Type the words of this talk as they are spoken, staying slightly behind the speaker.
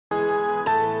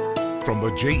From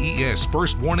the JES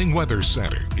First Warning Weather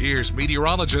Center, here's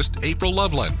meteorologist April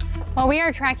Loveland. Well, we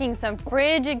are tracking some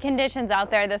frigid conditions out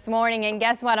there this morning, and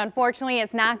guess what? Unfortunately,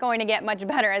 it's not going to get much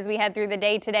better as we head through the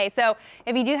day today. So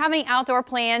if you do have any outdoor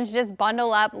plans, just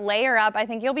bundle up, layer up. I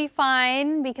think you'll be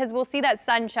fine because we'll see that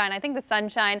sunshine. I think the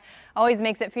sunshine always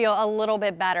makes it feel a little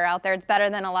bit better out there. It's better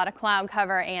than a lot of cloud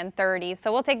cover and 30s.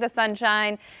 So we'll take the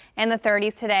sunshine and the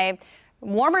 30s today.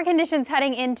 Warmer conditions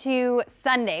heading into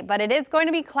Sunday, but it is going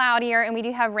to be cloudier and we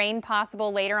do have rain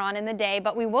possible later on in the day,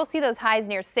 but we will see those highs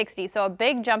near 60, so a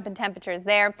big jump in temperatures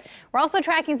there. We're also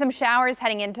tracking some showers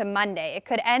heading into Monday. It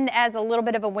could end as a little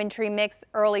bit of a wintry mix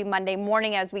early Monday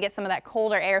morning as we get some of that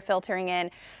colder air filtering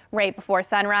in right before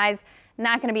sunrise.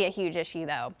 Not going to be a huge issue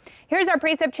though. Here's our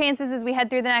precip chances as we head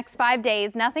through the next 5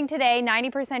 days. Nothing today,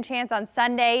 90% chance on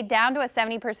Sunday, down to a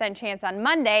 70% chance on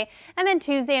Monday, and then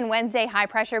Tuesday and Wednesday, high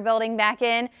pressure building back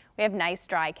in. We have nice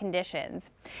dry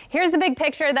conditions. Here's the big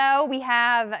picture though. We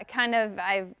have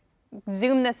I've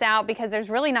zoom this out because there's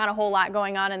really not a whole lot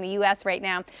going on in the U.S. right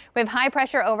now. We have high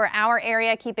pressure over our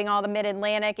area, keeping all the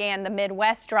mid-Atlantic and the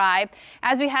Midwest dry.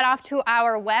 As we head off to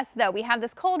our west, though, we have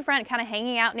this cold front kind of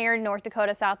hanging out near North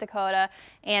Dakota, South Dakota,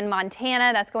 and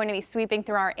Montana. That's going to be sweeping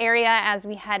through our area as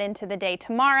we head into the day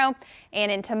tomorrow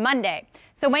and into Monday.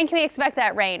 So when can we expect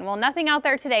that rain? Well, nothing out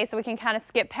there today, so we can kind of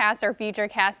skip past our future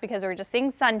cast because we're just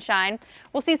seeing sunshine.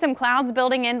 We'll see some clouds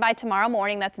building in by tomorrow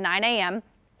morning. That's 9 a.m.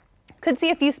 Could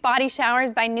see a few spotty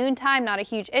showers by noontime, not a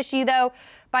huge issue though.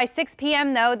 By 6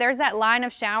 p.m. though, there's that line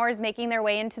of showers making their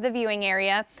way into the viewing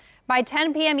area. By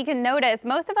 10 p.m. you can notice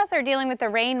most of us are dealing with the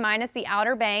rain minus the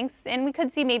outer banks, and we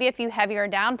could see maybe a few heavier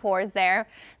downpours there.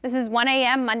 This is 1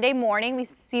 a.m. Monday morning. We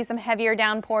see some heavier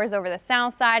downpours over the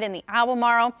south side and the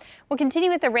Albemarle. We'll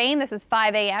continue with the rain. This is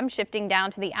 5 a.m. shifting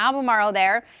down to the Albemarle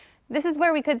there. This is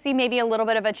where we could see maybe a little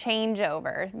bit of a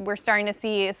changeover. We're starting to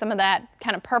see some of that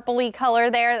kind of purpley color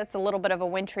there. That's a little bit of a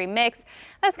wintry mix.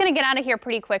 That's going to get out of here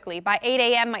pretty quickly. By 8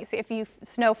 a.m. might see a few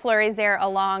snow flurries there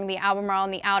along the Albemarle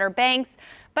and the Outer Banks.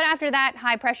 But after that,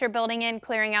 high pressure building in,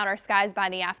 clearing out our skies by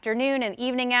the afternoon and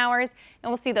evening hours. And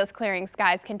we'll see those clearing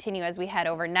skies continue as we head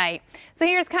overnight. So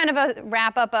here's kind of a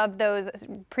wrap up of those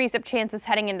precip chances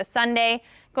heading into Sunday,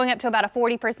 going up to about a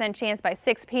 40% chance by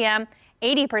 6 p.m.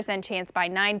 80% chance by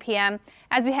 9 p.m.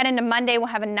 As we head into Monday, we'll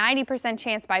have a 90%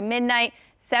 chance by midnight,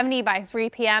 70 by 3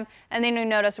 p.m. And then you'll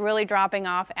notice really dropping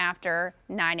off after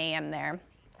 9 a.m. there.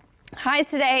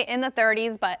 Highs today in the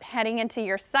 30s, but heading into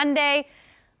your Sunday,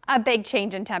 a big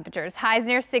change in temperatures. Highs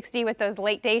near 60 with those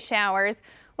late day showers.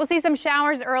 We'll see some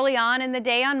showers early on in the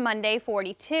day on Monday,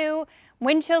 42.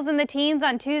 Wind chills in the teens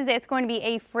on Tuesday. It's going to be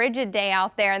a frigid day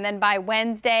out there. And then by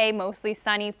Wednesday, mostly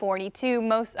sunny,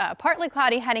 42. Partly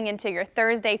cloudy heading into your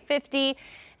Thursday, 50.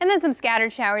 And then some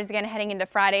scattered showers again heading into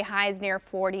Friday, highs near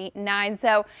 49.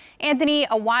 So, Anthony,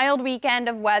 a wild weekend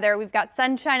of weather. We've got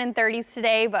sunshine in 30s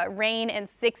today, but rain in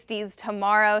 60s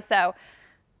tomorrow. So,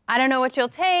 I don't know what you'll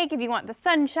take, if you want the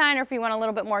sunshine or if you want a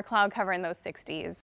little bit more cloud cover in those 60s.